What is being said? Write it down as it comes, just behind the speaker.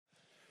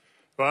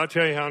Well, I'll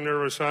tell you how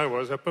nervous I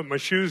was. I put my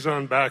shoes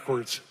on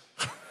backwards.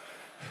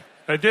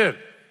 I did.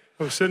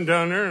 I was sitting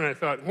down there and I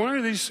thought, why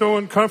are these so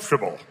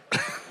uncomfortable?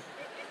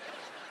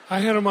 I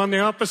had them on the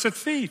opposite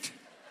feet.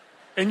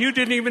 And you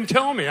didn't even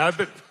tell me.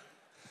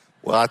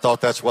 Well, I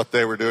thought that's what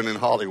they were doing in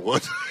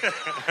Hollywood.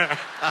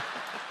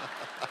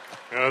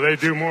 No, they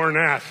do more than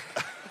that.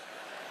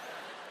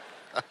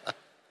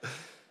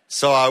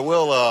 So I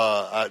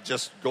will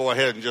just go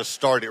ahead and just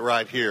start it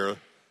right here.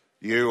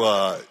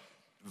 You,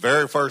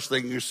 very first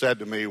thing you said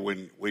to me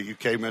when you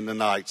came in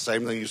tonight,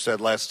 same thing you said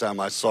last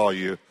time I saw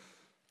you,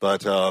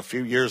 but a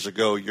few years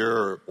ago,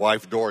 your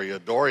wife, Doria.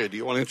 Doria, do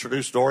you want to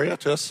introduce Doria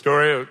to us?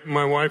 Doria,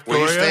 my wife, Doria.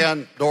 Will you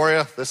stand,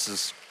 Doria? This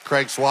is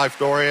Craig's wife,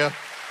 Doria.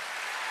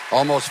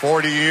 Almost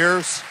 40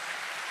 years.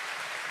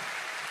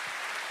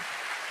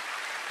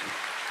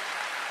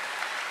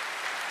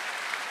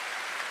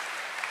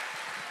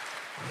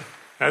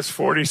 That's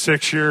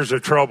 46 years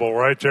of trouble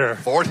right there.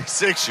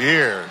 46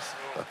 years.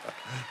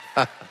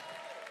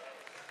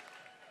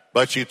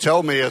 But you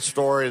told me a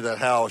story that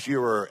how you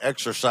were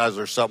exercising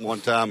or something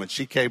one time, and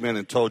she came in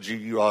and told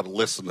you ought to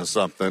listen to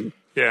something.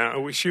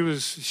 Yeah,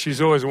 she's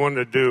always wanted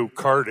to do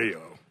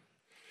cardio.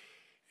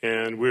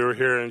 And we were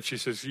here, and she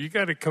says, you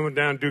got to come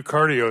down and do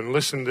cardio and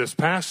listen to this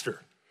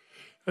pastor.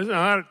 I said,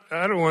 I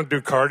don't want to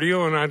do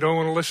cardio, and I don't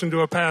want to listen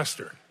to a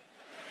pastor.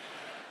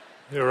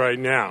 Right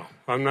now,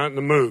 I'm not in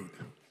the mood.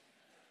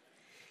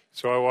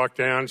 So I walked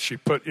down, she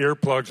put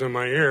earplugs in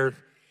my ear,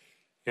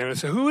 and I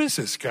said, who is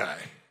this guy?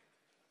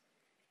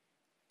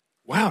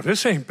 Wow,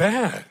 this ain't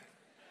bad.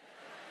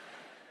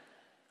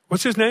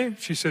 What's his name?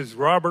 She says,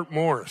 Robert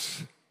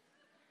Morris.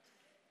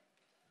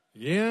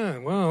 Yeah,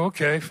 well,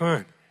 okay,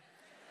 fine.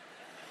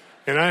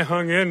 And I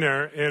hung in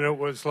there, and it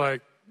was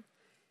like,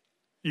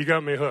 you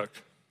got me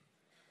hooked,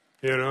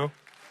 you know?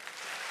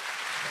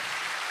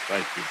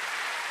 Thank you.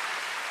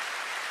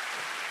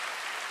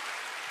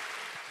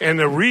 And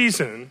the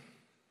reason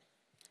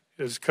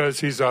is because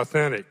he's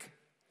authentic.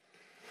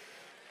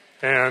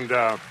 And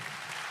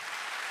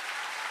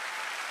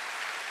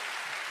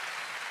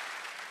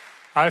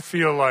I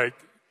feel like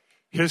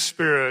his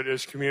spirit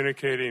is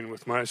communicating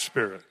with my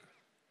spirit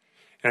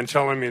and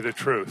telling me the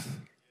truth.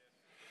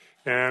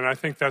 And I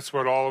think that's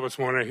what all of us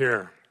want to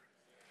hear.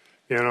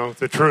 You know,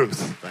 the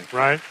truth,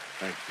 right?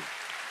 Thank you.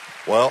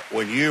 Well,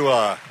 when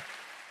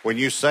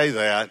you say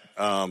that,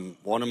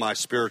 one of my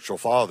spiritual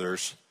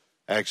fathers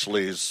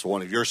actually is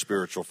one of your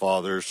spiritual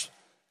fathers,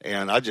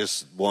 and I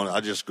just going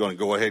to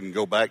go ahead and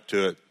go back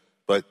to it.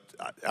 But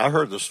I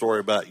heard the story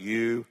about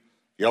you.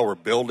 Y'all were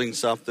building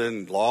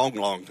something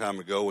long time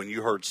ago, and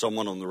you heard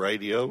someone on the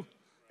radio,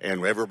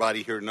 and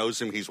everybody here knows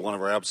him. He's one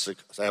of our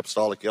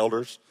apostolic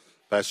elders,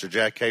 Pastor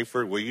Jack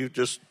Hayford. Will you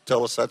just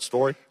tell us that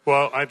story?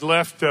 Well, I'd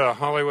left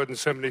Hollywood in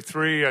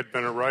 1973. I'd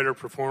been a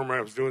writer-performer.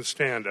 I was doing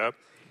stand-up,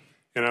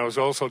 and I was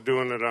also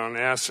doing it on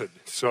acid,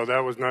 so that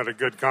was not a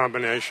good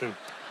combination.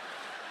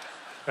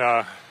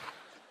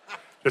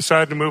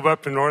 Decided to move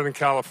up to Northern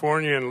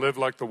California and live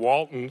like the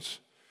Waltons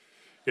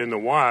in the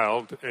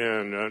wild,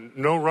 and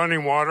no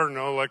running water,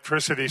 no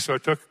electricity, so I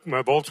took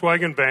my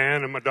Volkswagen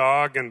van and my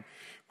dog and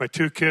my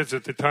two kids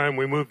at the time.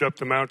 We moved up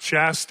to Mount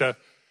Shasta,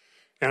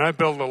 and I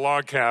built a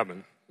log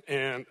cabin.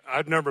 And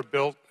I'd never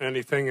built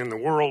anything in the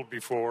world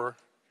before,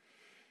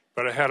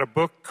 but I had a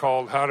book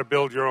called How to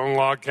Build Your Own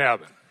Log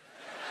Cabin.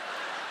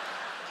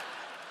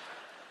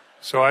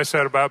 So I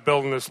set about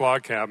building this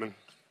log cabin.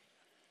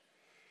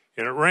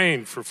 And it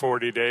rained for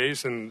 40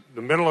 days, and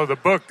the middle of the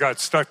book got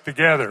stuck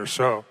together,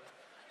 so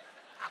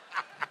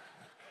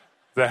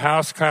the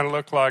house kind of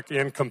looked like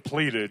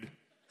incompleted,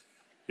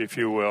 if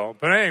you will.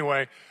 But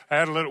anyway,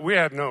 we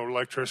had no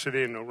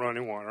electricity and no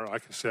running water,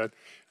 like I said,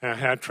 and I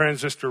had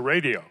transistor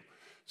radio.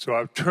 So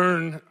I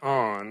turned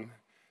on,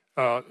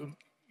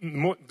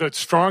 the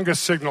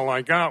strongest signal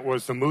I got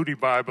was the Moody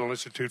Bible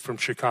Institute from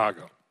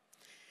Chicago.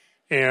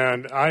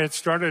 And I had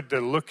started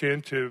to look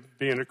into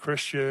being a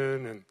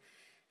Christian and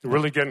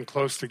really getting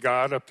close to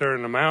God up there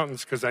in the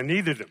mountains because I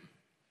needed him.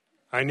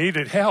 I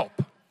needed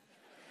help.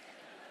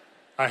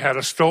 I had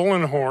a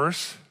stolen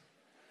horse.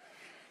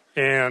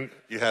 And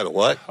you had a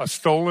what? A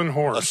stolen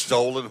horse. A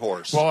stolen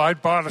horse. Well, I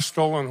bought a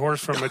stolen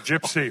horse from a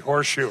gypsy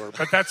horseshoer,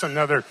 but that's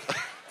another,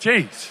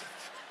 geez.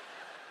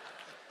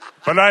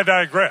 But I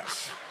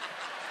digress.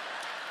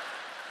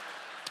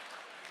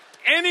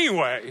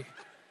 Anyway,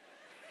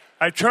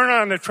 I turn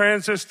on the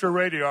transistor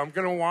radio. I'm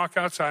going to walk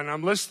outside, and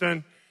I'm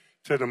listening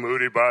to the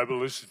Moody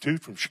Bible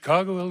Institute from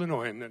Chicago,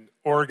 Illinois, and then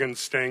organ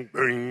sting,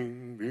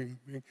 bing, bing,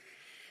 bing.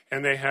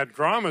 And they had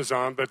dramas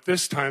on, but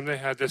this time they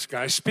had this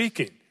guy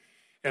speaking.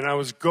 And I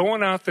was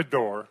going out the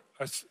door.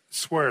 I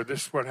swear,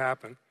 this is what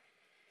happened.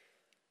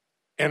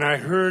 And I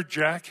heard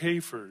Jack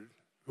Hayford,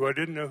 who I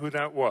didn't know who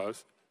that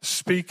was,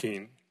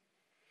 speaking.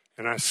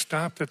 And I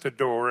stopped at the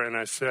door, and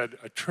I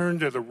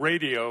turned to the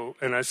radio,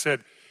 and I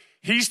said,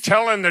 he's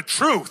telling the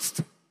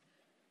truth.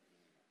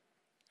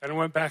 And I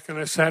went back and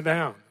I sat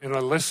down and I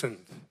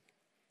listened.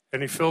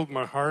 And he filled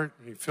my heart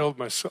and he filled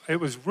my soul. It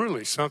was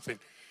really something.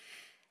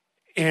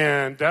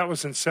 And that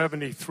was in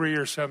 73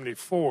 or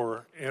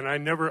 74. And I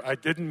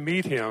didn't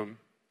meet him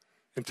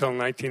until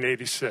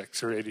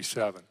 1986 or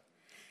 87.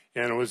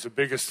 And it was the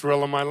biggest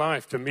thrill of my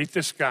life to meet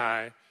this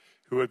guy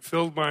who had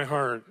filled my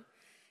heart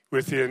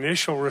with the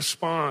initial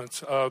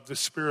response of the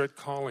Spirit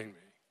calling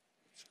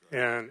me.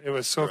 And it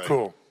was so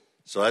cool.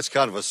 So that's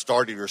kind of a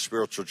start of your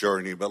spiritual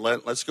journey. But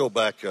let's go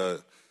back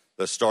the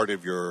start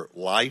of your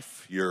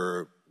life,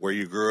 where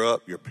you grew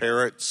up, your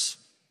parents.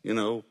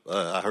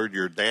 I heard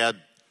your dad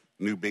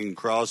knew Bing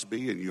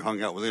Crosby, and you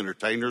hung out with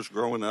entertainers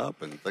growing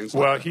up and things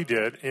like that. Well, he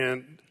did.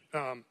 And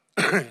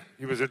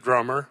he was a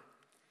drummer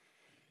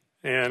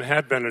and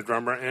had been a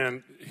drummer.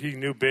 And he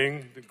knew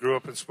Bing, grew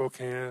up in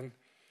Spokane.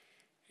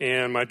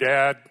 And my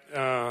dad,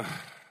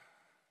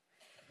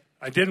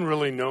 I didn't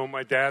really know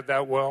my dad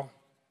that well.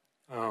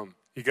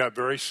 He got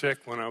very sick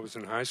when I was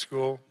in high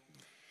school.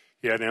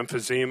 He had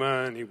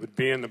emphysema, and he would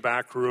be in the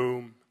back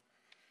room.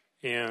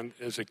 And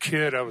as a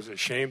kid, I was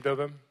ashamed of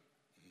him.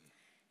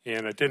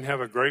 And I didn't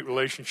have a great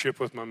relationship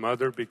with my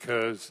mother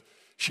because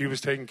she was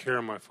taking care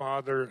of my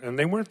father, and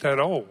they weren't that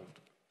old.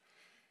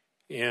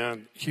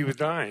 And he was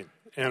dying.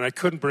 And I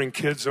couldn't bring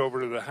kids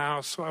over to the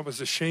house, so I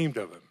was ashamed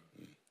of him.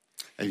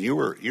 And you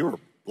were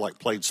like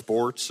played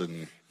sports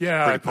and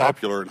pretty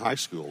popular in high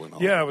school and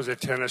all. Yeah, I was a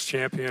tennis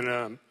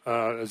champion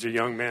as a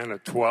young man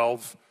at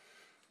 12.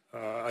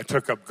 I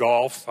took up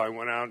golf. I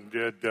went out and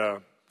did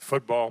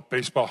football,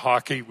 baseball,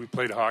 hockey. We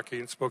played hockey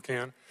in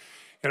Spokane.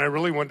 And I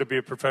really wanted to be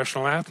a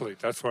professional athlete.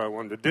 That's what I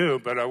wanted to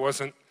do. But I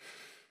wasn't,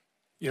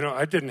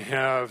 I didn't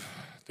have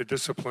the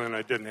discipline.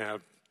 I didn't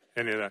have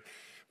any of that.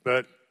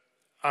 But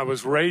I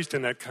was raised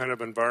in that kind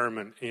of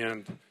environment.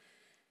 And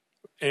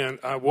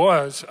I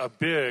was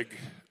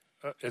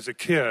as a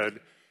kid,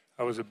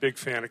 I was a big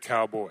fan of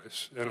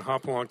cowboys. And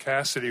Hopalong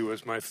Cassidy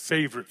was my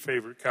favorite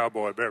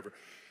cowboy I've ever.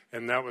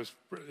 And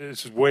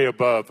this is way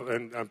above,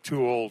 and I'm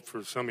too old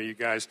for some of you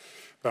guys.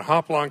 But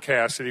Hopalong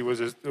Cassidy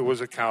was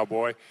a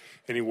cowboy,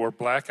 and he wore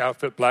black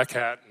outfit, black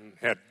hat, and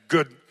had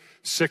good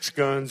 6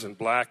 guns and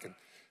black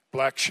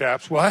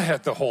chaps. Well, I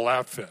had the whole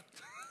outfit.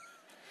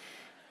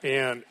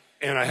 And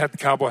I had the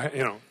cowboy,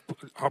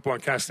 Hopalong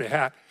Cassidy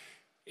hat.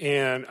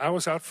 And I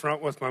was out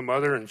front with my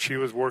mother, and she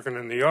was working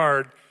in the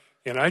yard.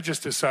 And I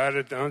just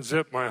decided to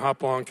unzip my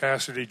Hopalong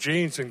Cassidy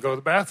jeans and go to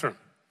the bathroom.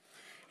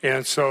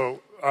 And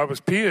so I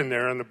was peeing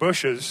there in the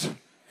bushes,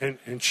 and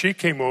she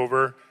came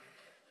over,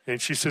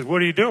 and she said,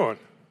 "What are you doing?"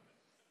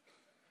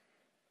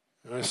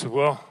 And I said,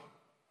 "Well,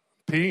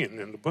 peeing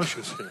in the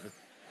bushes here."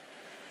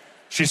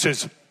 She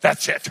says,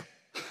 "That's it."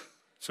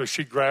 So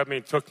she grabbed me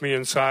and took me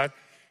inside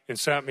and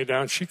sat me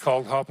down. She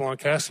called Hopalong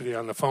Cassidy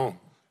on the phone.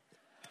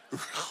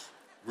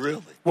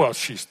 Really? Well,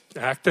 she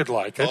acted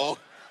like it. Oh.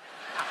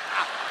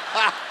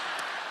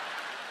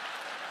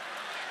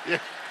 Yeah.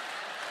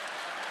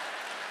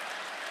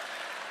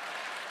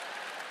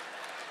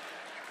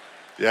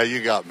 Yeah,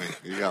 you got me.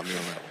 You got me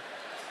on that one.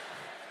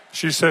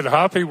 She said,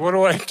 "Hoppy, what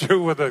do I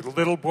do with a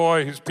little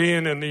boy who's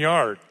peeing in the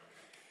yard,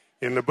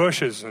 in the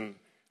bushes?" And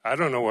I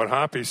don't know what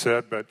Hoppy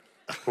said, but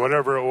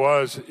whatever it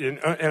was. And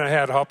I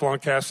had Hopalong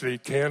Cassidy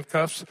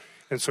handcuffs,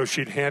 and so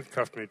she'd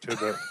handcuffed me to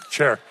the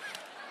chair.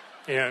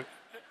 And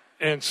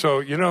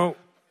so,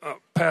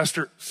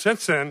 Pastor,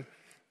 since then,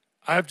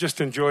 I've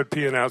just enjoyed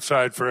peeing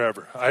outside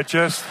forever.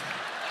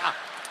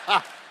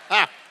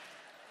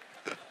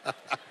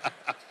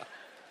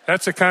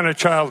 That's the kind of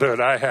childhood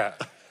I had,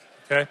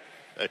 okay?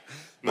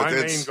 My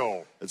main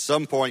goal. At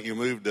some point, you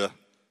moved to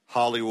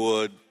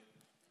Hollywood,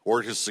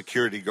 worked as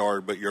security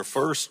guard, but your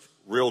first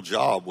real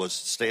job was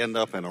stand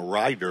up and a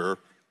writer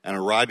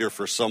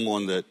for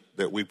someone that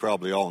we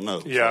probably all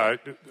know. Yeah,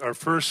 our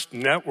first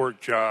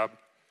network job,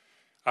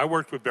 I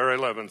worked with Barry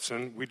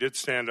Levinson. We did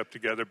stand up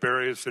together.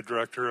 Barry is the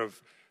director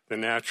of The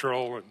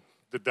Natural and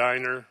The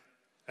Diner,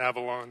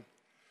 Avalon,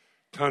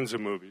 tons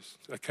of movies,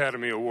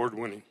 Academy Award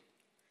winning.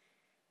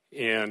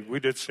 And we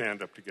did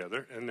stand up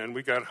together, and then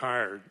we got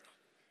hired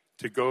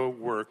to go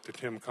work the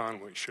Tim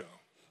Conway show.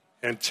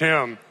 And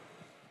Tim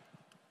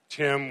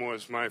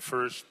was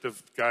the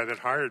guy that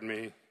hired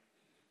me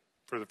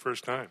for the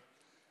first time.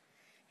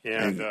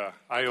 And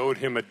I owed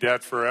him a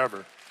debt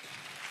forever.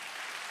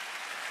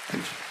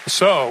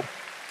 So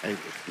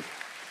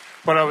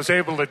what I was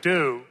able to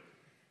do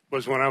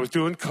was when I was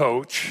doing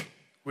Coach,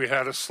 we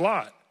had a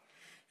slot.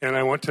 And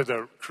I went to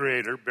the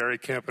creator, Barry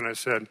Kemp, and I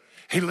said,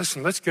 "Hey,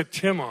 listen, let's get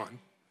Tim on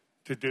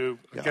to do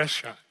a guest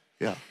shot."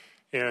 Yeah.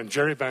 And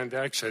Jerry Van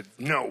Dyke said,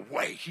 "No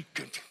way, he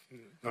could."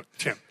 No,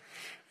 Tim.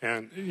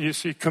 And you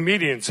see,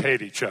 comedians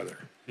hate each other.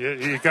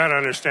 You got to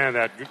understand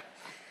that.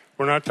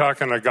 We're not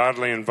talking a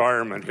godly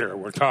environment here.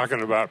 We're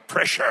talking about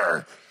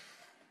pressure.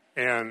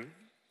 And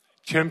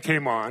Tim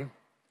came on,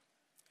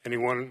 and he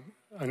won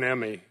an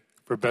Emmy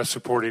for Best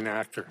Supporting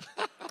Actor.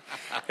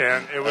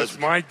 And it was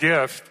my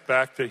gift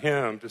back to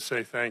him to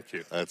say thank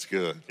you. That's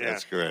good. Yeah.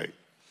 That's great.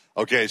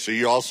 Okay, so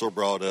you also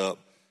brought up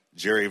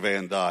Jerry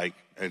Van Dyke,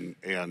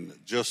 and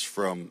just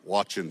from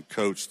watching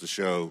Coach the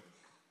show,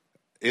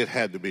 it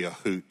had to be a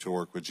hoot to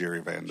work with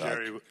Jerry Van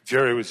Dyke.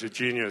 Jerry was a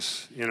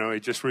genius. He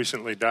just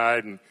recently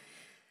died, and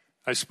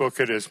I spoke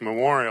at his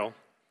memorial.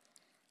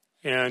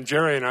 And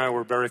Jerry and I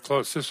were very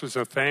close. This was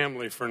a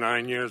family for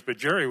 9 years, but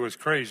Jerry was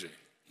crazy.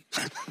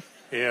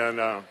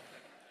 And I'll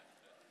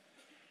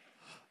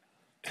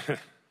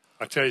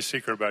tell you a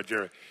secret about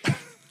Jerry.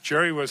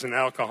 Jerry was an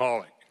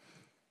alcoholic,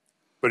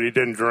 but he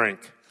didn't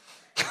drink.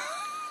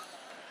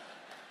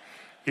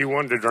 He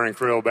wanted to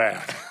drink real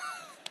bad.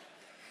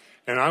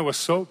 And I was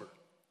sober.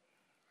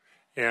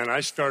 And I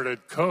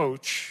started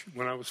coach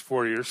when I was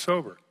 4 years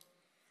sober.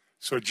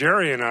 So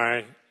Jerry and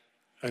I,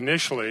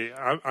 initially,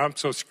 I'm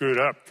so screwed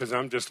up because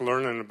I'm just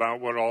learning about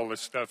what all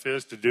this stuff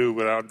is to do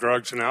without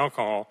drugs and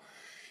alcohol.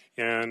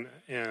 And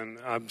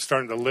I'm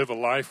starting to live a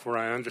life where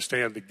I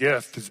understand the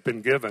gift that's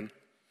been given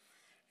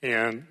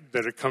and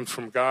that it comes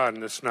from God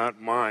and it's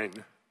not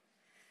mine.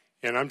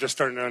 And I'm just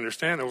starting to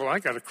understand that, well, I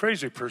got a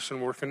crazy person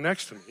working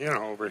next to me,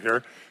 over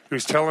here,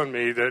 who's telling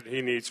me that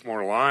he needs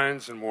more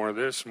lines and more of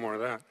this and more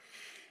of that.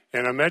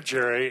 And I met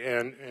Jerry,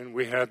 and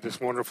we had this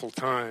wonderful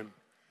time.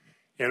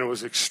 And it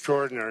was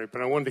extraordinary,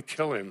 but I wanted to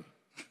kill him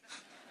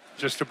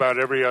just about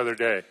every other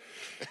day.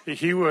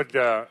 He would,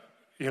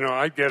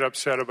 I'd get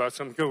upset about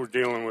something. We're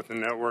dealing with the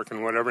network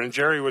and whatever. And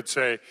Jerry would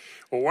say,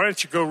 well, why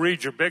don't you go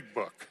read your big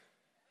book?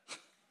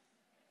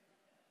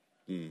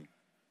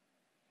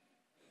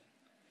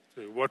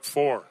 Say, what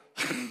for?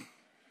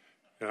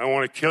 I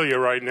want to kill you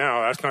right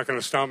now. That's not going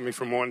to stop me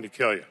from wanting to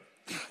kill you.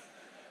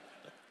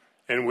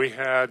 And we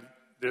had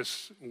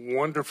this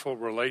wonderful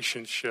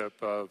relationship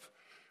of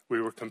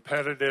we were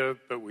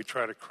competitive, but we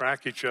tried to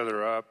crack each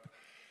other up.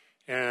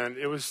 And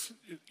it was,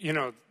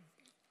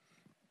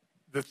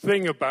 the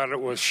thing about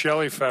it was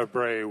Shelley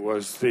Fabre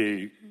was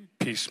the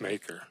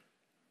peacemaker.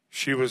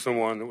 She was the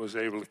one that was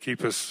able to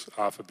keep us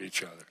off of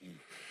each other.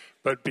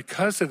 But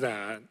because of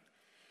that,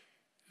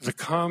 the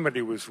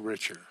comedy was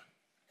richer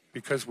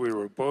because we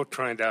were both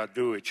trying to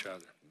outdo each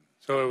other.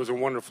 So it was a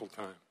wonderful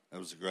time. That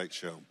was a great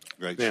show.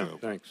 Great Yeah, show.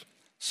 thanks.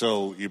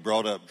 So you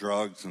brought up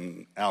drugs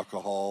and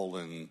alcohol,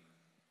 and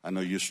I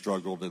know you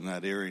struggled in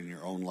that area in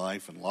your own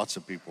life, and lots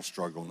of people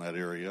struggle in that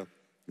area.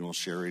 You want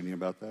to share any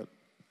about that?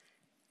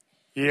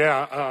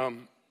 Yeah,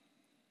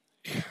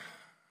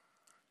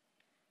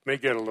 may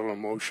get a little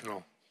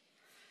emotional.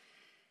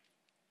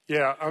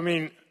 Yeah,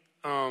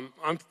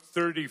 I'm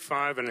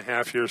 35 and a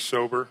half years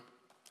sober,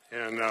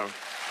 and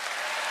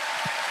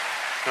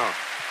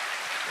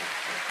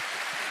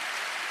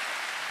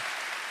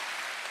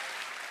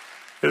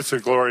it's a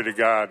glory to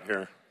God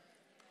here.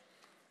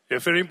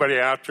 If anybody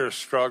out there is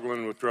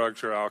struggling with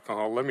drugs or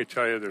alcohol, let me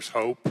tell you there's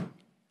hope.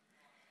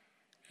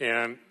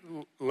 And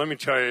let me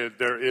tell you,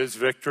 there is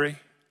victory,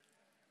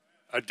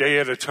 a day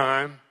at a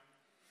time.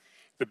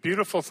 The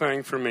beautiful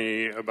thing for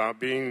me about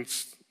being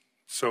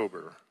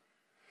sober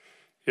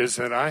is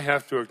that I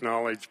have to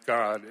acknowledge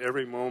God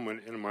every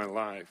moment in my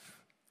life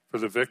for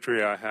the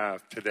victory I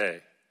have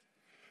today,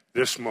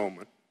 this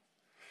moment.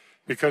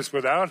 Because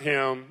without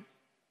Him,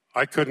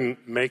 I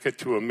couldn't make it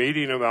to a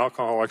meeting of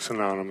Alcoholics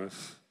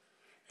Anonymous,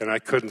 and I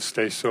couldn't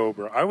stay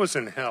sober. I was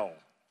in hell.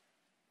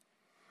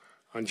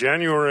 On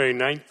January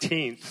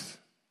 19th,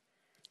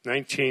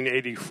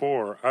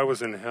 1984, I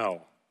was in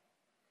hell.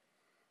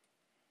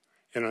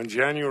 And on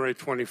January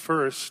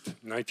 21st,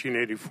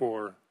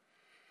 1984,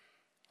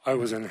 I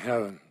was in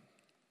heaven.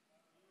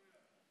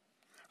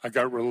 I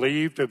got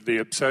relieved of the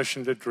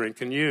obsession to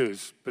drink and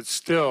use. But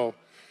still,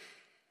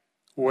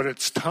 what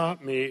it's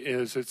taught me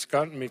is it's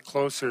gotten me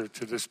closer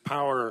to this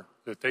power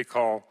that they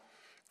call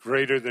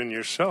greater than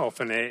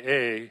yourself in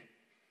AA.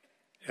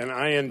 And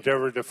I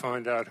endeavored to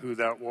find out who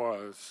that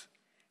was.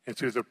 And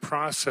through the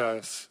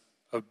process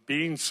of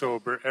being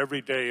sober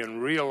every day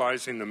and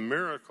realizing the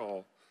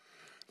miracle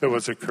that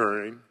was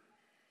occurring,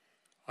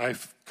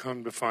 I've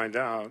come to find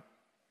out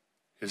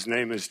His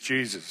name is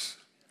Jesus.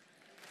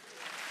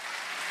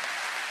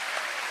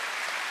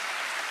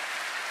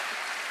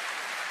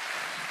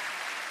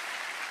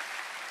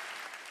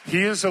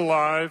 He is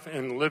alive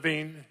and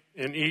living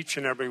in each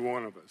and every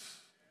one of us.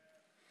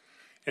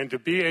 And to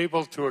be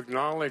able to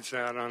acknowledge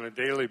that on a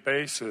daily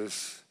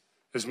basis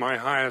is my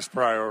highest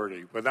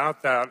priority.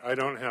 Without that, I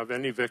don't have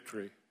any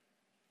victory.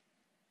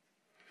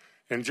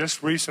 And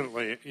just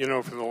recently,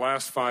 for the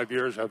last 5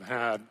 years, I've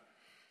had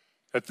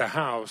at the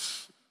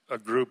house a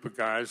group of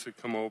guys that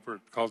come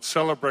over called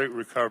Celebrate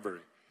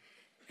Recovery.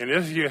 And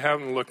if you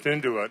haven't looked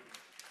into it,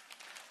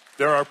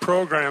 there are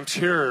programs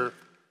here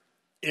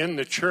in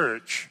the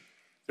church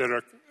that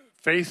are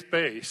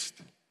faith-based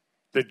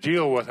that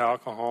deal with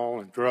alcohol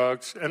and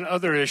drugs and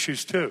other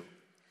issues too.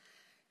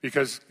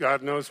 Because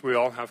God knows we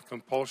all have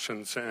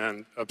compulsions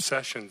and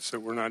obsessions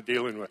that we're not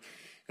dealing with.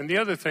 And the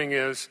other thing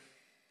is,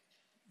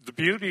 the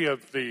beauty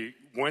of the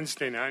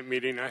Wednesday night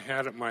meeting I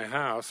had at my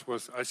house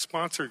was I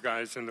sponsored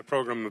guys in the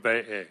program of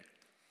AA.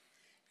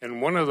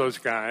 And one of those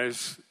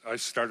guys I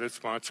started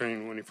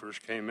sponsoring when he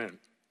first came in.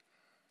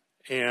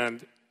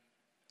 And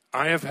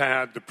I have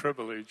had the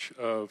privilege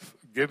of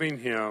giving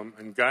him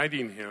and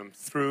guiding him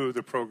through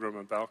the program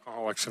of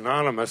Alcoholics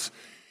Anonymous,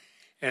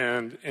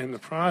 and in the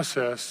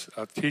process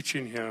of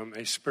teaching him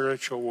a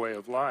spiritual way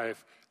of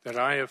life that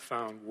I have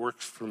found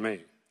works for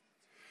me.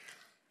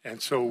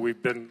 And so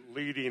we've been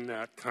leading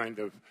that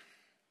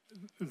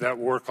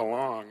work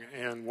along.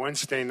 And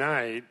Wednesday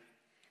night,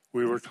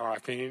 we were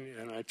talking,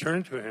 and I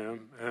turned to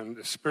him, and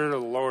the Spirit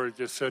of the Lord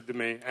just said to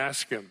me,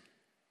 ask him.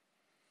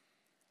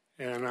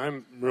 And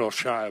I'm real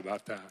shy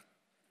about that.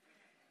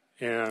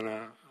 And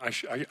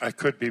I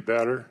could be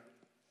better.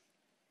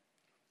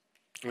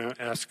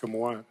 Ask him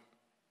what?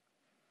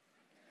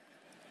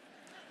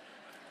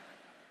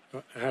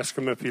 Ask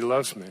him if he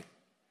loves me.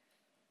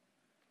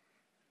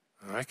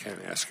 I can't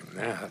ask him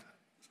that.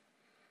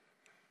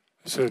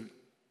 I said,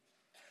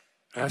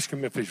 ask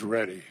him if he's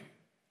ready.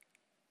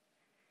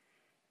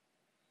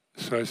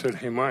 So I said,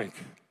 hey, Mike,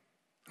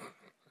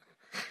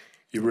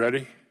 you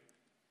ready?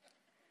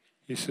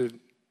 He said,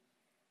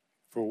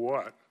 for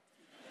what?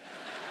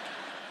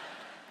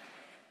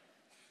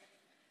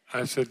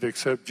 I said, to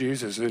accept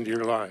Jesus into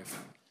your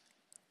life.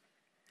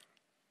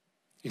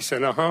 He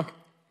said, uh-huh,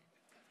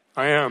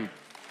 I am.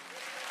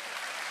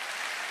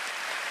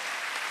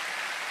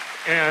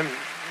 And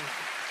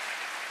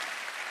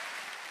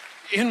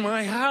in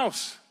my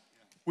house,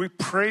 we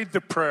prayed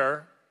the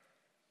prayer.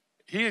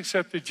 He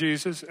accepted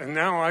Jesus, and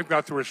now I've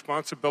got the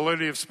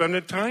responsibility of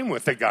spending time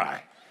with the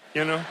guy,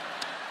 you know?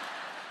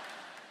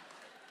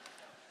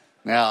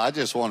 Now, I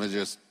just want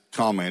to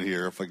comment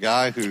here. If a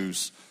guy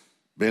who's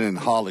been in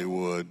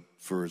Hollywood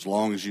for as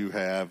long as you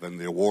have and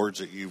the awards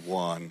that you've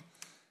won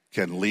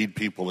can lead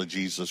people to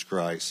Jesus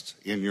Christ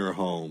in your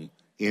home,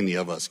 any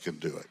of us can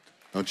do it.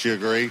 Don't you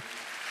agree?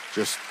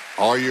 Just,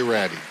 are you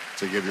ready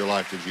to give your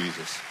life to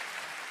Jesus?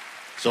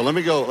 So let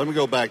me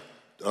go back.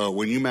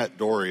 When you met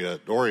Doria,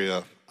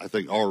 I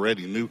think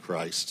already knew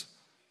Christ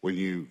when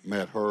you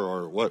met her,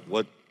 or what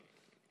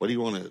do you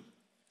want to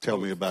tell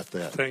me about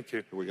that? Thank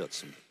you. We got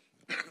some.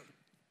 Excuse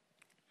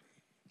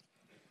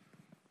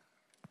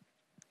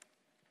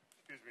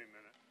me a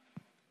minute.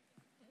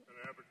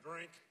 Gonna have a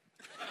drink?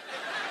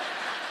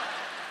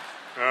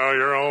 Oh,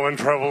 you're all in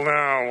trouble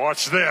now.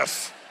 Watch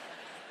this.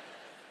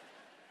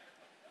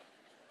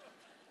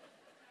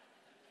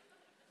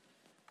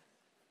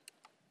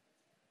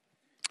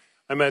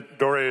 I met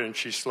Doria, and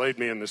she slayed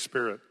me in the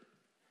spirit.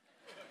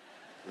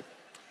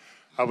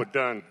 I was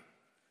done.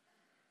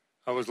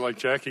 I was like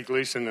Jackie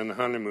Gleason in The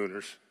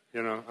Honeymooners,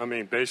 you know. I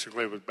mean,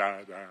 basically it was bah,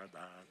 bah,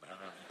 bah,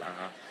 bah,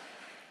 bah.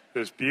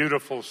 This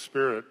beautiful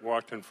spirit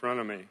walked in front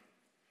of me,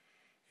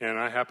 and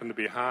I happened to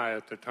be high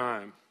at the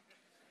time.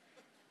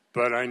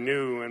 But I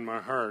knew in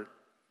my heart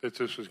that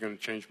this was going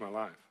to change my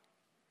life.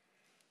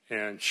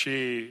 And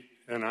she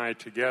and I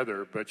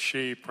together, but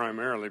she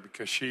primarily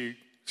because she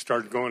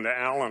started going to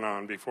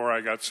Al-Anon before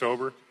I got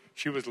sober.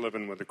 She was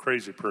living with a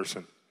crazy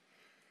person.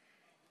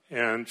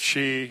 And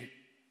she,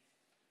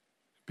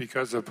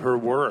 because of her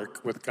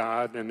work with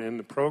God and in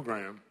the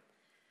program,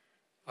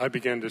 I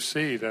began to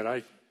see that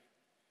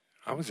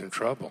I was in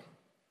trouble.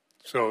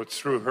 So it's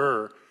through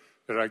her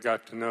that I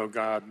got to know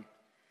God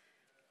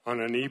on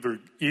an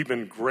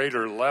even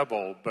greater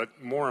level.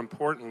 But more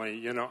importantly,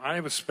 you know, I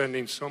was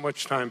spending so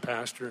much time,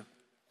 Pastor,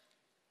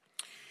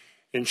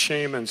 in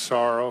shame and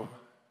sorrow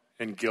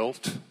and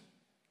guilt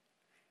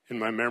in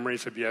my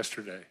memories of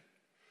yesterday.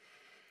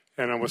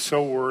 And I was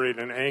so worried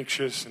and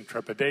anxious and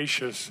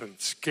trepidatious and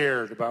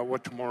scared about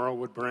what tomorrow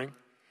would bring.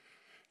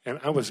 And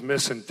I was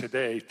missing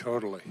today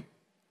totally.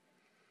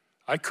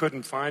 I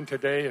couldn't find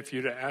today. If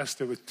you'd have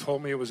asked,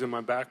 told me it was in my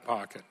back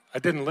pocket. I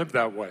didn't live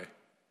that way.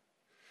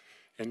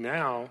 And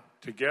now,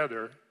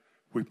 together,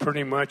 we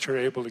pretty much are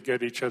able to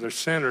get each other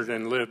centered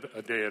and live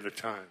a day at a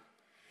time.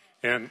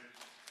 And,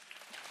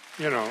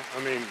 you know,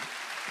 I mean,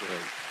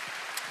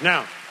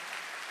 now,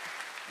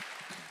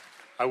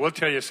 I will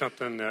tell you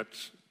something that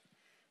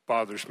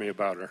bothers me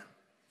about her.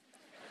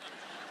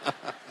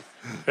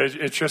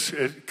 It's just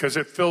because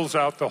it fills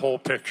out the whole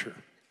picture.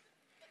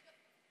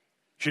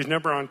 She's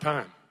never on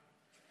time.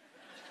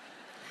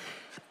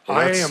 Well,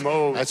 I am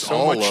owed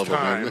so much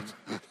time.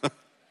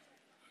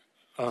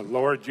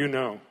 Lord, you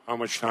know how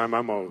much time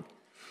I'm owed.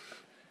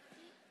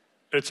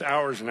 It's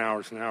hours and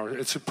hours and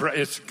hours.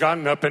 It's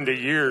gotten up into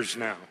years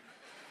now.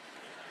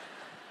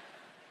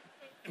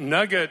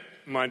 Nugget,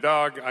 my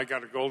dog, I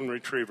got a golden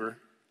retriever,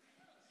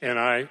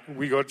 and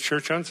we go to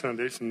church on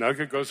Sundays.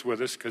 Nugget goes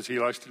with us because he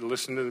likes to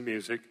listen to the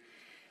music,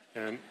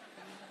 and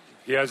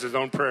he has his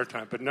own prayer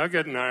time. But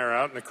Nugget and I are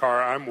out in the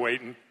car. I'm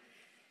waiting,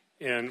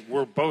 and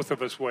we're both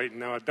of us waiting.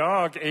 Now, a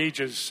dog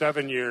ages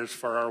 7 years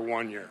for our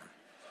 1 year.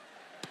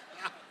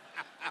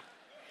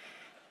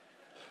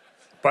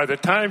 By the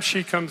time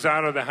she comes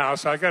out of the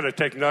house, I got to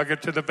take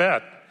Nugget to the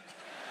vet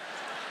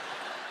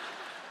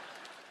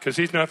because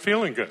he's not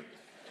feeling good.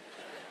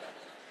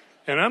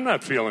 And I'm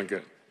not feeling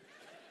good.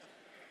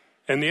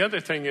 And the other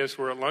thing is,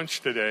 we're at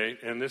lunch today,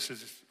 and this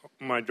is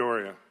my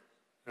Doria,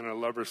 and I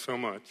love her so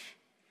much.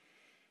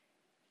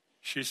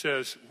 She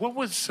says, what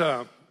was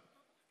the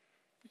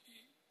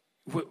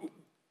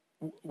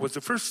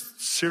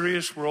first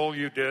serious role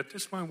you did?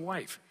 This is my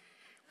wife.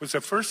 Was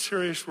the first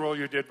serious role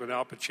you did with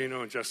Al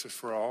Pacino in Justice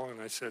for All?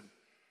 And I said,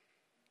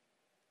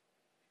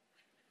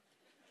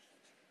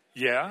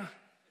 yeah,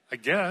 I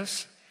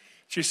guess.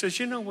 She says,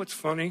 you know what's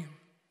funny?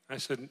 I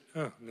said,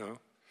 oh, no.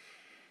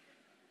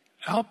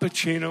 Al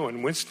Pacino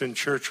and Winston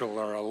Churchill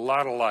are a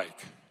lot alike.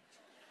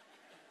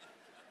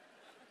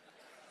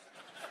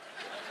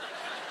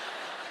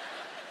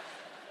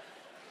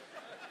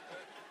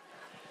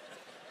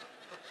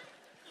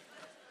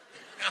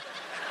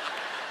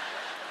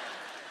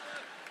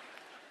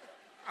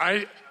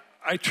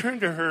 I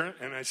turned to her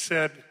and I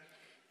said,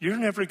 "You're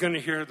never going to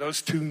hear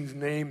those two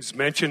names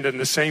mentioned in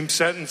the same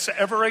sentence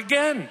ever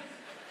again.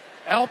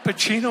 Al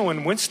Pacino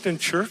and Winston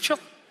Churchill?"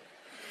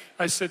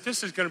 I said,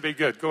 "This is going to be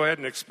good. Go ahead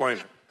and explain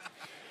it."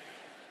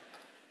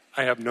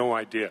 I have no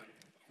idea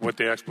what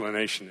the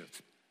explanation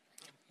is,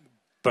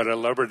 but I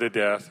love her to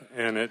death,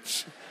 and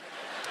it's...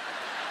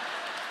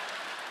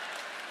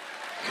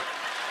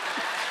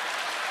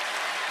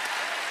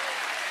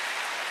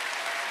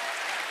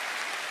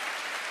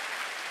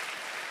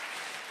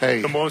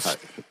 Hey, the most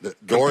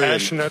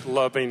compassionate,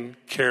 loving,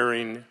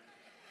 caring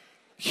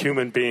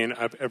human being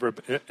I've ever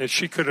been. And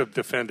she could have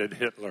defended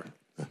Hitler.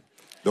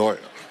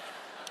 Doria.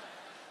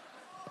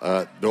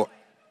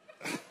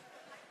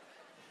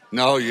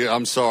 No,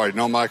 I'm sorry.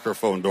 No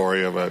microphone,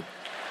 Doria. But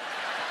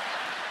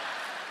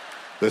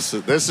this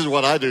is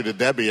what I do to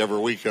Debbie every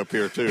week up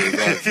here, too.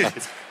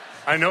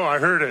 I know. I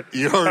heard it.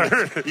 You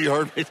heard it. You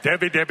heard me.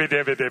 Debbie.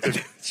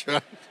 That's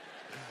right.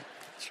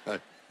 That's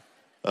right.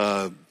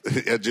 I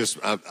just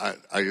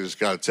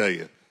got to tell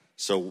you.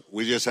 So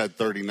we just had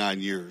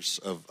 39 years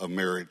of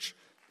marriage,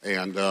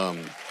 and Debbie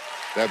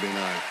and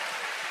I.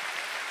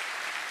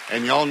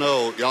 And y'all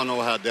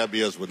know how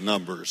Debbie is with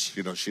numbers.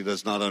 You know, she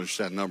does not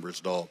understand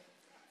numbers at all.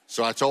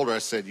 So I told her, I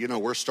said,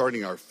 we're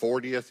starting our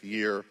 40th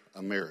year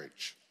of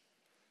marriage.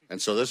 And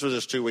so this was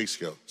just 2 weeks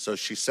ago. So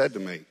she said to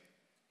me,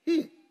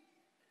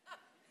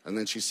 And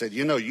then she said,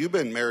 you've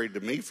been married to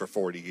me for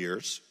 40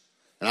 years,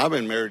 and I've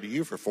been married to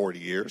you for 40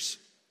 years.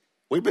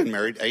 We've been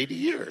married 80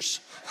 years.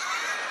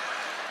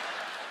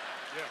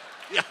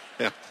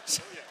 Yeah.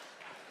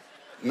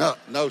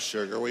 No,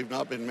 sugar, we've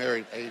not been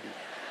married 80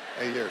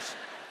 years.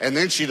 And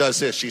then she does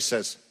this. She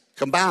says,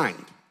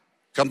 combined.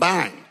 And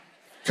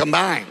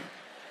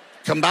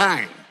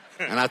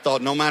I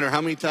thought, no matter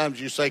how many times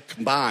you say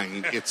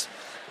combined, it's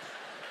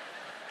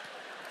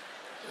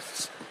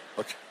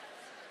okay.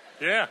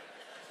 Yeah.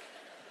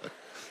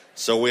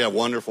 So we have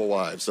wonderful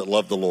wives that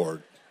love the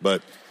Lord,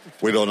 but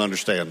we don't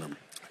understand them.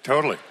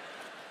 Totally.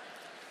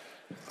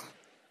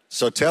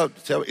 So tell,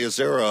 is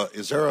there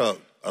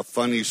a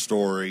funny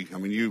story? I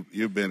mean,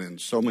 you've been in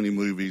so many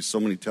movies, so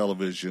many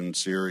television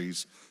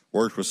series,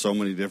 worked with so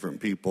many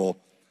different people,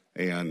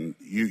 and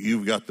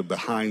you've got the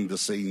behind the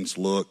scenes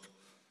look,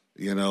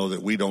 that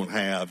we don't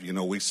have.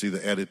 We see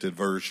the edited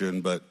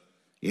version, but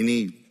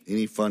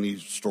any funny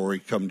story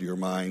come to your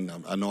mind?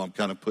 I know I'm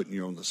kind of putting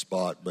you on the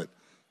spot, but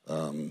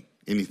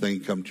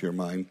anything come to your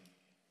mind?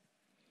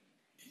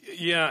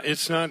 Yeah,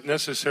 it's not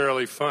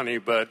necessarily funny,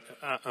 but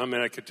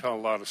I could tell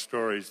a lot of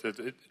stories.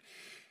 The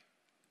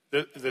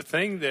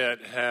thing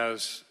that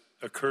has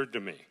occurred to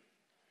me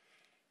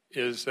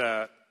is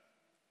that,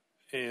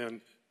 and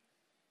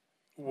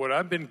what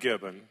I've been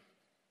given,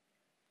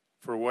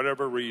 for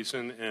whatever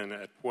reason and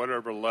at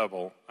whatever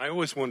level, I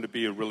always wanted to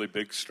be a really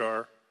big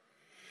star.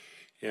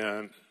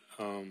 And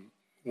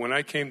when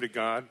I came to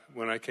God,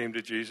 when I came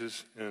to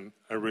Jesus, and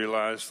I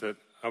realized that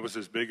I was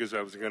as big as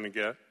I was going to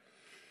get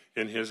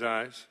in his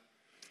eyes,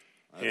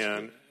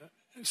 and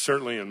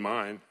certainly in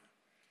mine,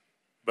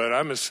 but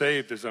I'm as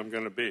saved as I'm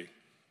going to be.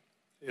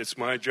 It's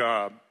my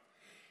job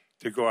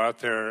to go out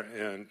there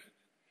and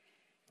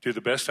do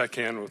the best I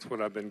can with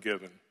what I've been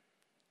given.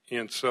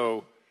 And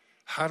so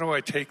how do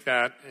I take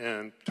that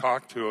and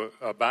talk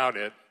about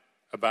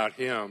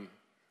him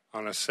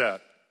on a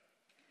set,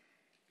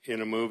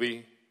 in a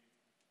movie,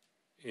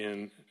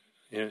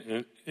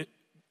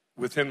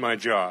 within my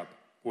job?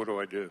 What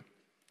do I do?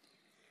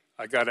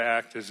 I got to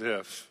act as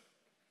if.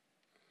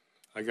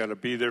 I got to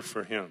be there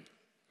for him.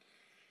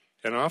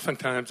 And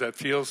oftentimes that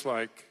feels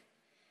like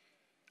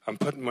I'm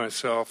putting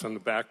myself on the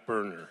back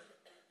burner.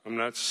 I'm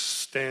not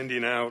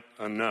standing out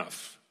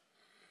enough.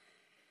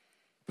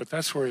 But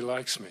that's where he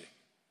likes me.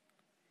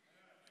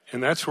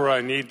 And that's where I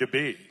need to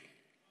be,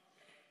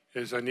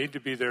 is I need to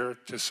be there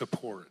to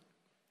support.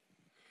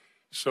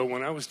 So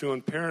when I was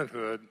doing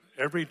Parenthood,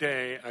 every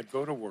day I'd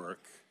go to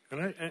work,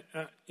 and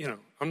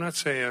I'm not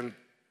saying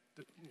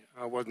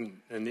I wasn't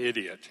an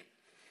idiot,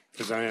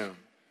 because I am.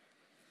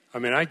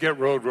 I get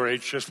road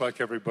rage just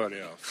like everybody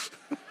else.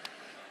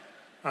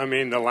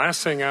 The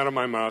last thing out of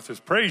my mouth is,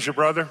 praise you,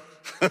 brother.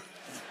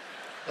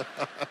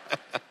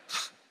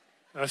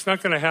 That's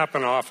not going to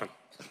happen often.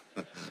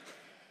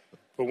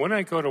 But when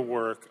I go to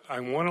work, I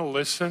want to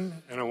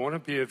listen, and I want to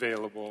be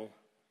available,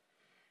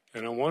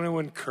 and I want to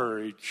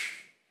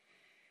encourage,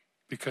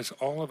 because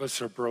all of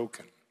us are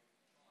broken,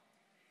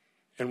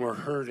 and we're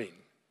hurting.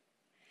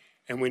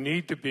 And we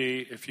need to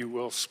be, if you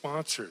will,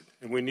 sponsored,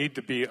 and we need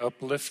to be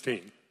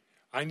uplifting.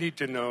 I need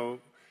to know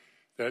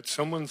that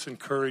someone's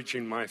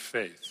encouraging my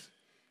faith,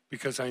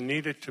 because I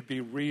need it to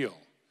be real.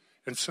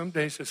 And some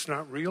days it's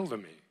not real to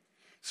me.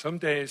 Some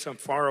days I'm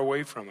far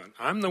away from it.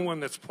 I'm the one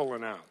that's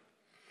pulling out.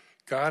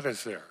 God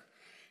is there.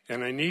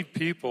 And I need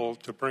people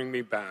to bring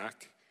me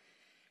back.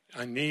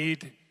 I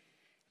need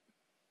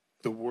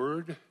the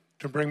Word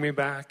to bring me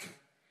back.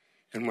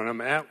 And when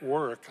I'm at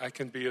work, I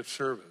can be of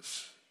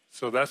service.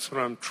 So that's what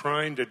I'm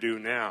trying to do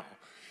now,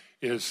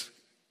 is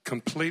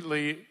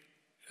completely,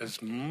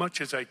 as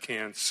much as I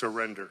can,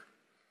 surrender.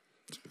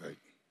 That's right.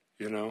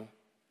 you know.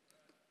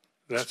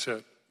 That's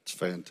it. It's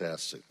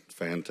fantastic.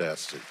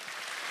 Fantastic.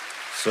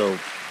 So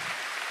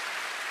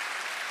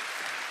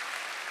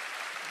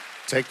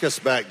take us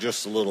back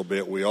just a little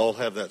bit. We all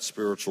have that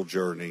spiritual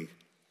journey.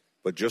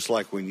 But just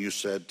like when you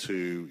said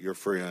to your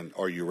friend,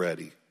 are you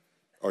ready?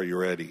 Are you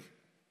ready?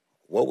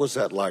 What was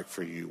that like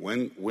for you?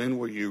 When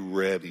were you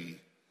ready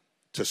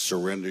to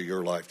surrender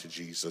your life to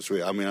Jesus?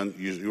 I mean,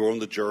 you were on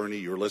the journey.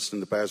 You were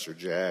listening to Pastor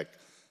Jack.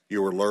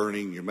 You were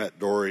learning. You met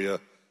Doria.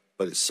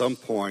 But at some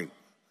point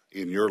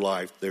in your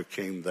life, there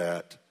came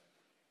that,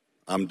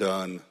 I'm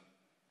done.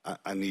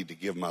 I need to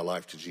give my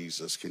life to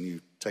Jesus. Can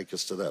you take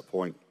us to that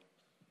point?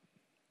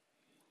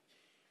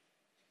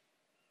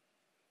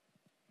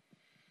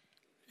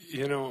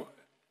 You know,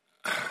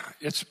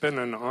 it's been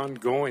an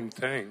ongoing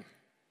thing.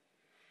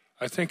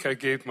 I think I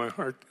gave my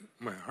heart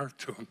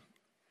to him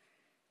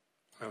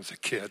when I was a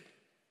kid.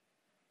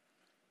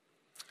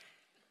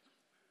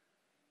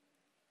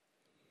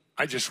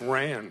 I just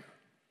ran.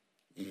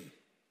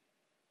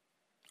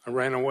 I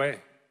ran away.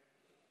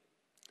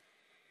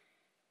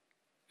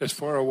 As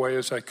far away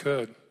as I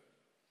could.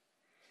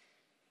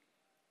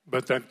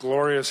 But that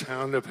glorious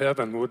hound of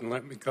heaven wouldn't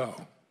let me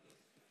go.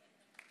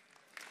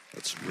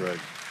 That's great.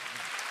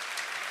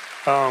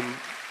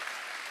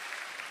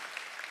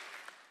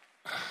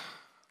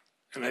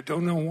 And I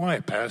don't know why,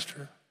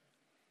 Pastor.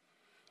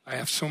 I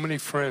have so many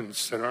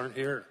friends that aren't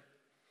here.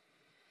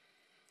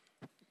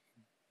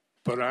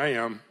 But I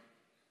am.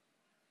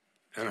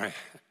 And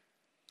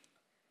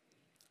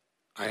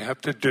I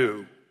have to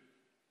do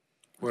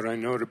what I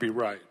know to be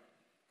right.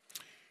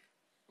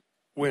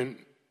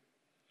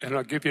 And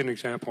I'll give you an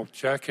example.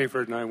 Jack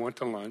Hayford and I went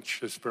to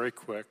lunch. It's very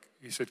quick.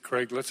 He said,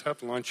 Craig, let's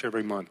have lunch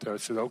every month. I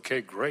said, okay,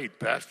 great.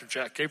 Pastor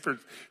Jack Hayford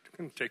is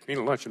going to take me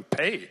to lunch and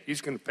pay.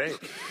 He's going to pay.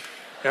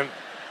 And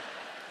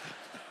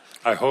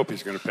I hope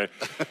he's going to pay.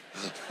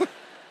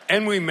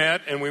 And we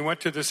met, and we went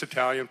to this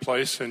Italian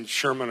place in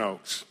Sherman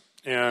Oaks.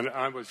 And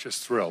I was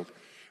just thrilled.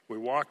 We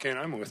walk in.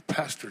 I'm with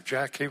Pastor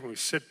Jack Hayford. We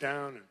sit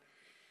down,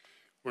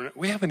 and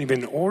we haven't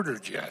even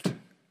ordered yet.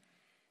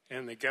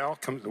 And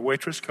the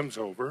waitress comes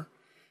over,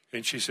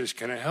 and she says,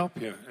 can I help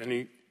you?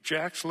 And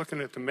Jack's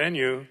looking at the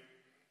menu,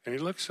 and he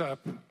looks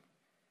up,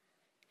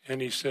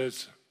 and he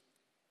says,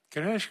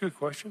 can I ask you a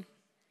question?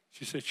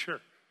 She said, sure.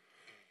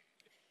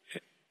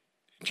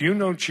 Do you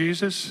know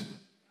Jesus?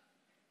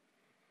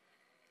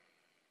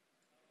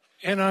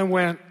 And I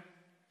went,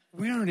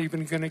 we aren't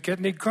even going to get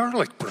any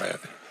garlic bread.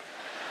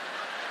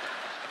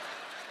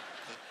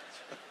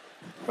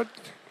 What?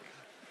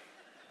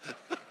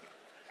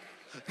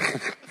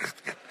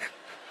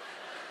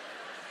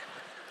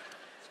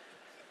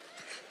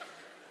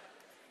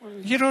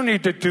 You don't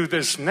need to do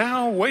this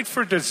now. Wait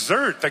for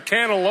dessert, the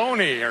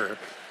cannelloni. Or,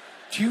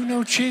 do you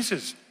know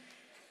Jesus?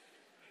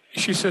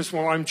 She says,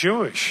 well, I'm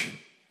Jewish.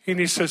 And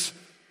he says,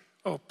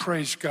 oh,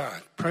 praise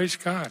God, praise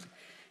God.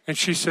 And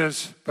she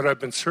says, but I've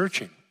been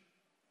searching.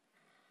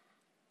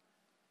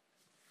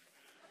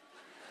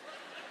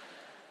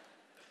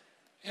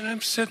 And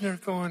I'm sitting there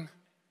going,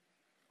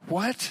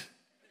 what?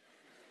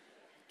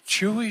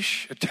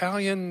 Jewish,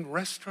 Italian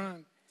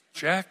restaurant,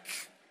 Jack?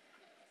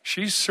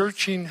 She's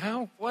searching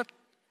how? What?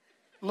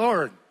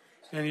 Lord.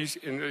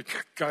 And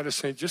God is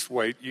saying, just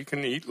wait, you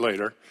can eat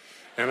later.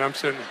 And I'm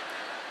sitting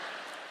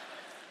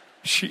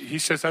he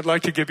says, I'd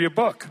like to give you a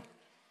book.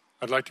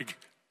 I'd like to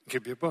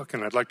give you a book,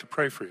 and I'd like to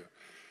pray for you.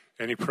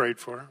 And he prayed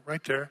for her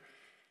right there.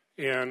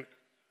 And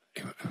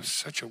it was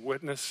such a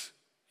witness.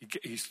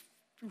 He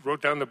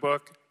wrote down the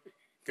book,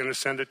 going to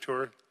send it to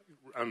her,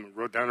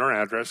 wrote down her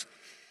address.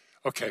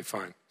 Okay,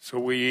 fine. So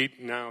we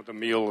eat. Now the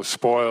meal is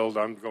spoiled.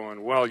 I'm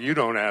going, well, you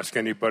don't ask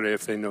anybody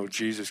if they know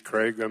Jesus,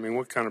 Craig. I mean,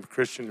 what kind of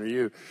Christian are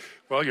you?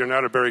 Well, you're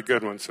not a very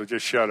good one, so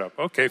just shut up.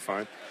 Okay,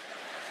 fine.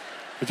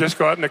 Just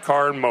go out in the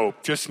car and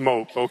mope. Just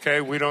mope,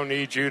 okay? We don't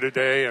need you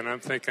today. And I'm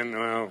thinking,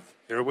 well,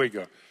 here we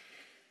go.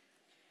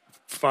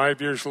 5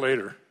 years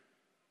later,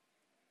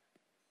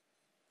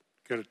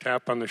 get a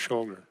tap on the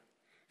shoulder.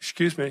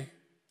 Excuse me.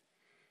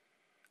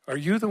 Are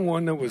you the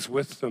one that was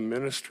with the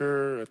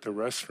minister at the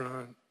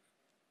restaurant?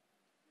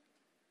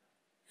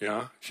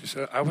 Yeah. She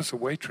said, I was a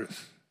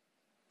waitress.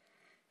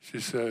 She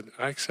said,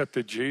 I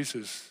accepted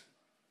Jesus.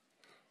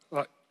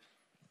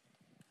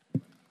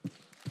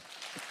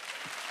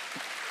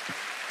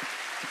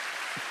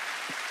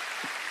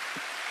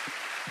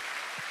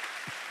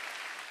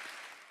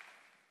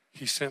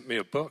 He sent me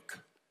a book.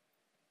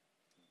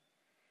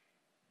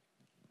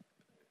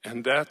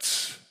 And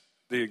that's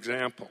the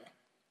example.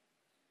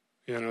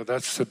 You know,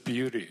 that's the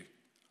beauty.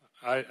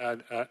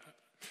 I'd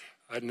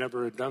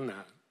never have done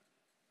that.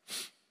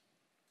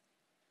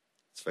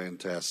 It's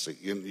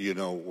fantastic. You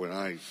know, when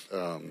I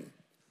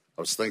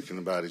was thinking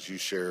about as you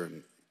share,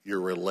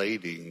 you're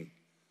relating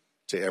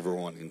to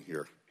everyone in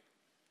here.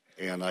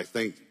 And I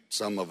think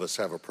some of us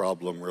have a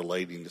problem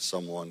relating to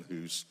someone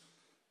who's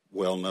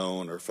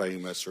well-known or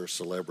famous or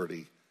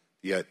celebrity,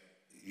 yet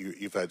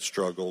you've had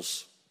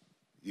struggles,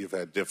 you've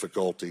had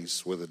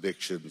difficulties with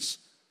addictions.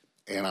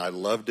 And I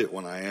loved it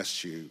when I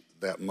asked you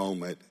that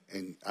moment,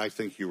 and I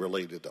think you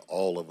related to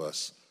all of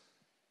us.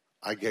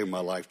 I gave my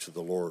life to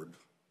the Lord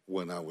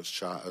when I was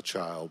a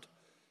child,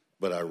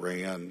 but I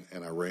ran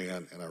and I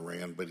ran and I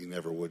ran, but he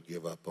never would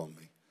give up on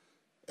me.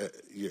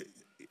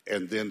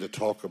 And then to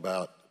talk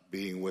about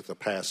being with a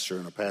pastor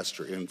and a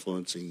pastor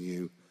influencing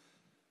you,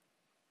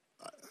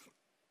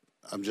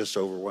 I'm just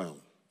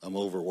overwhelmed. I'm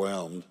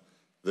overwhelmed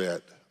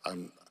that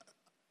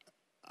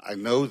I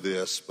know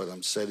this, but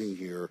I'm sitting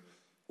here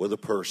with a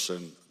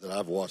person that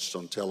I've watched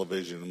on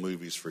television and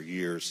movies for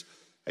years,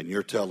 and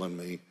you're telling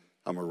me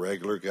I'm a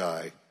regular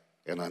guy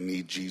and I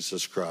need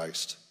Jesus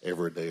Christ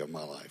every day of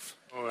my life.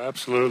 Oh,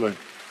 absolutely.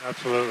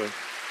 Absolutely.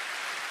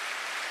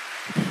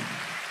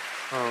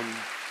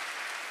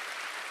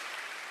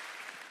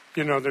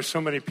 There's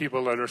so many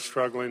people that are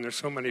struggling. There's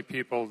so many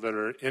people that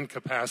are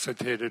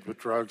incapacitated with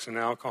drugs and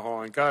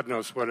alcohol and God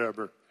knows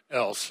whatever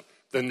else.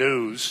 The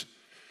news.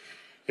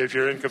 If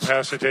you're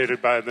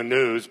incapacitated by the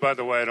news, by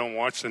the way, I don't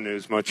watch the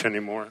news much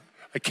anymore.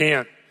 I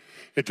can't.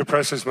 It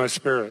depresses my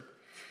spirit.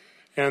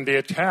 And the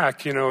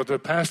attack,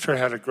 the pastor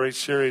had a great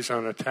series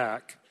on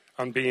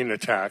being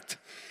attacked.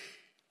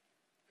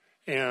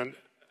 And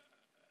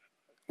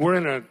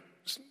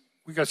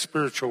we got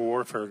spiritual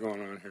warfare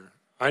going on here.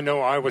 I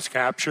know I was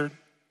captured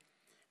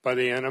by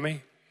the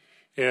enemy.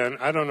 And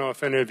I don't know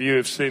if any of you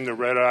have seen the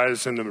red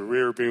eyes in the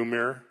rear view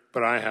mirror,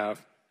 but I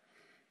have.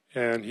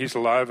 And he's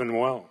alive and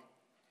well.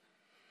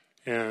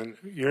 And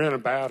you're in a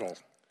battle,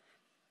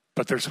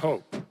 but there's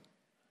hope.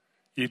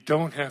 You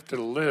don't have to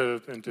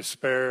live in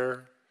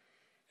despair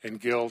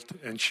and guilt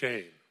and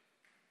shame.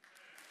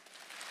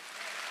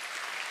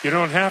 You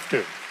don't have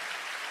to.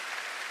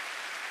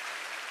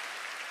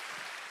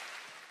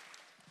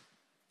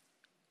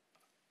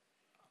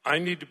 I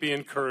need to be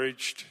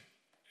encouraged,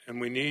 and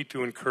we need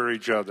to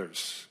encourage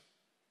others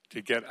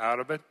to get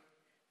out of it,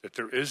 that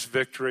there is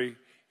victory,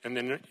 and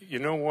then, you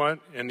know what?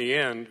 In the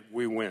end,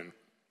 we win.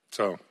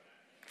 So.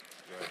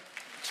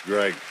 It's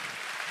great.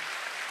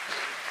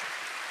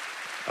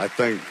 I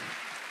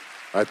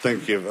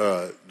think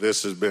if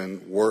this has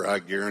been, I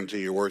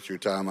guarantee you, worth your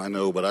time. I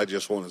know, but I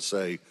just want to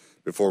say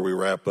before we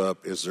wrap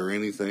up, is there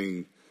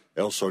anything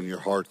else on your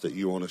heart that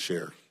you want to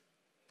share? I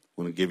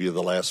want to give you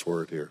the last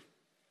word here.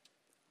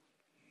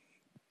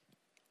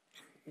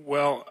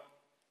 Well,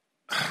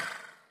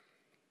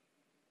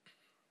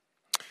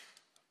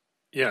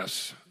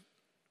 yes,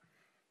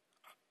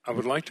 I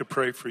would like to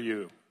pray for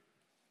you,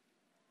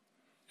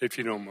 if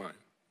you don't mind.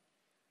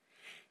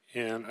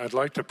 And I'd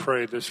like to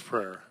pray this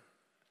prayer,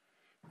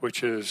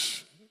 which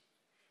is,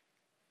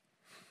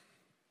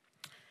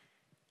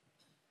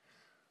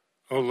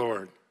 O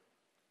Lord,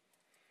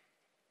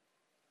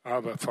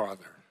 Abba,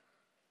 Father,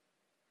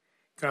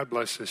 God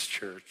bless this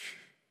church.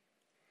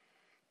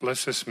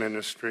 Bless this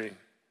ministry.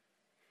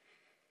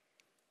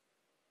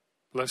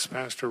 Bless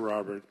Pastor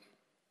Robert.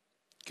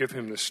 Give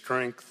him the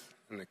strength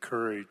and the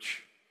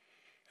courage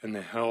and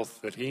the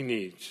health that he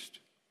needs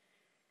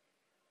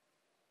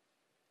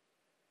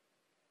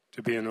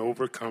to be an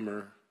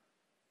overcomer,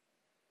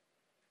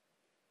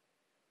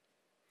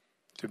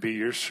 to be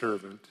your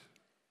servant,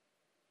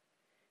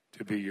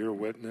 to be your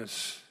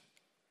witness,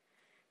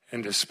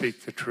 and to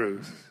speak the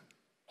truth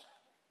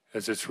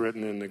as it's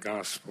written in the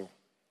gospel.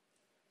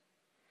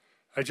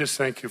 I just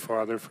thank you,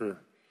 Father, for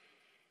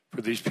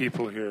these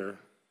people here,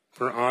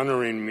 for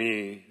honoring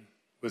me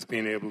with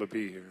being able to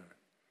be here.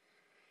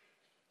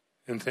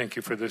 And thank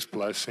you for this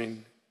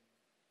blessing.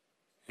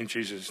 In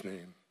Jesus'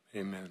 name,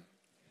 amen.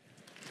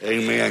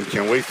 Amen.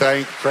 Can we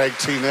thank Craig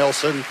T.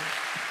 Nelson?